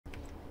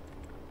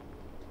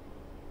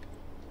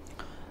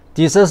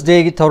Teachers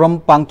Day ki thouram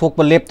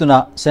pangthokpa leptuna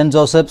St.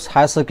 Joseph's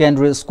Higher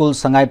Secondary School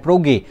Sangai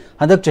Progi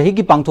handak chahi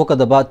ki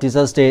pangthokadaba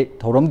Teachers Day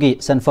thouram gi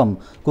senpham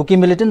Kuki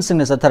militant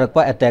singna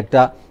satharakpa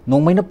attackta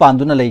nongmeina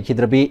panduna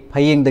leikhidrabi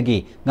phayengdagi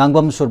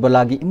ngangbam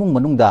surbalagi emung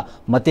manungda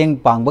mateng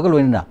pangbaga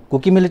loinana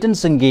Kuki militant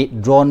singi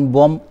drone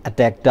bomb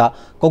attackta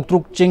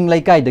koktruk ching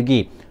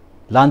laikai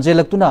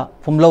lanjelaktuna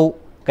phumlo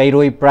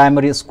Kairoi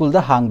Primary School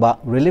da hangba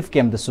relief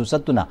camp da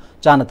susatuna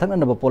chana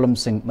thaknanaba polam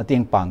sing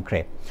mateng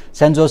pangkhre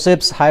St.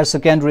 Joseph's Higher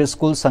Secondary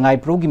School Sangai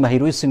Progi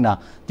mahirui singna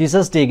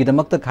Teachers Day gi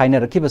damakta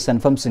khaina rakhiba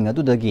senpham sing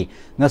adudagi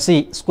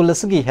ngasi school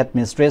asigi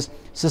headmistress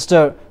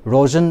Sister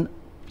Rojan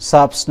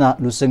Sapsna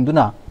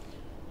lusingduna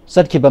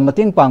satkiba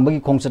mateng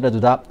pangbagi khongchat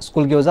aduda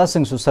school gi oja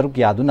sing su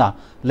saruk yaduna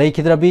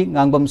leikhidrabi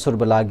ngangbam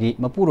surbalagi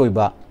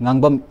mapuroiba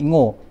ngangbam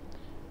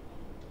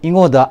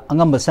ingoda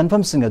angamba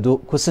senpham sing adu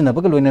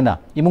khusinabaga loinana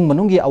imung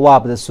manungi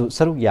awabda su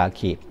saruk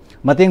yakhi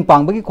mateng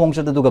pangbagi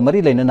khongchat aduga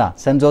mari leinana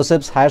St.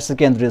 Joseph's Higher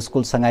Secondary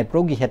School Sangai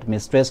Progi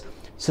headmistress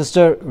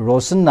Sister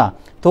Rosanna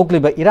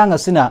thokliba irang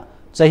asina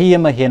chahi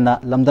ama hena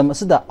lamdam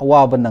asida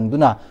awaba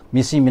nangduna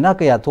misi mina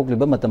kaya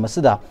thokliba matam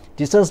asida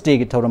Teachers Day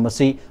gi thauram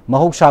asi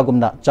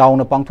mahoksagumna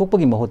chauna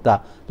pangthokpagi mahutta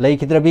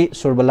leikhidrabi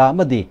surbala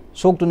amadi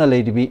soktuna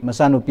leidibi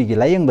masanupi gi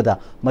layengbada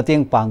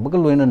mateng pangbaga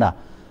loinana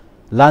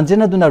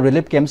Lanjena duna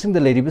relief camp sing the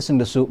lady sing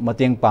the su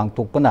mateng pang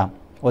tokpana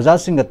oja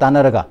sing the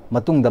tanaraga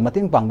matung the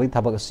mateng pang bai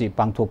thabak si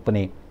pang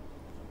tokpani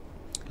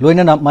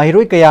loinana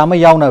mahiroi kayama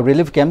yauna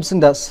relief camp sing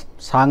the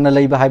sangna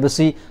leiba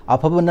haibasi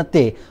afaba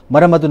natte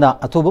maramaduna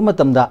athoba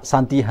matamda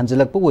santi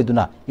hanjalakpa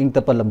oiduna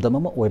ingtapa lamdam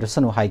ama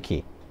oirasanu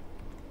haiki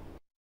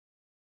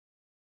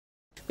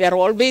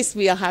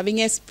We are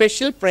having a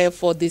special prayer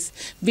for this.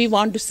 We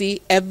want to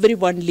see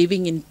everyone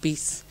living in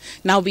peace.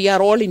 Now we are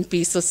all in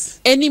pieces.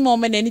 Any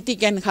moment, anything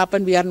can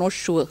happen. We are not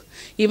sure.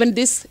 Even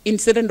this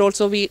incident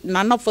also,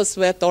 none of us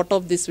were thought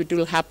of this, it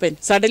will happen.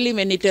 Suddenly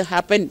when it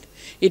happened,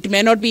 it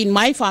may not be in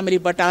my family,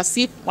 but as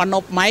if one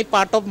of my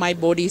part of my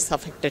body is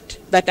affected.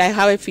 That I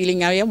have a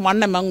feeling I am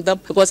one among them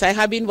because I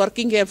have been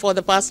working here for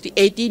the past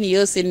 18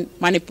 years in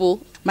Manipur.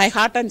 My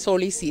heart and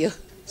soul is here.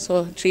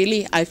 So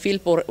really, I feel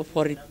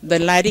for it. The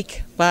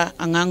lyric pa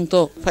angang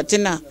to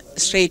pachina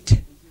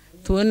straight.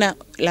 Tuna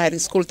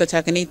lyric school ta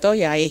chakani to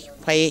yai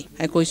pai.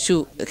 I go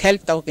show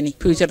health taukani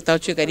future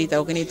tauchu kari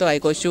taukani to I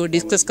go show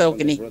discuss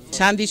kaukani.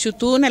 Shandi shu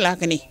tuna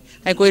lakani.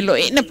 I go lo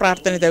ena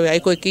prarthana tawe I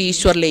go ki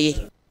ishwar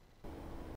leye.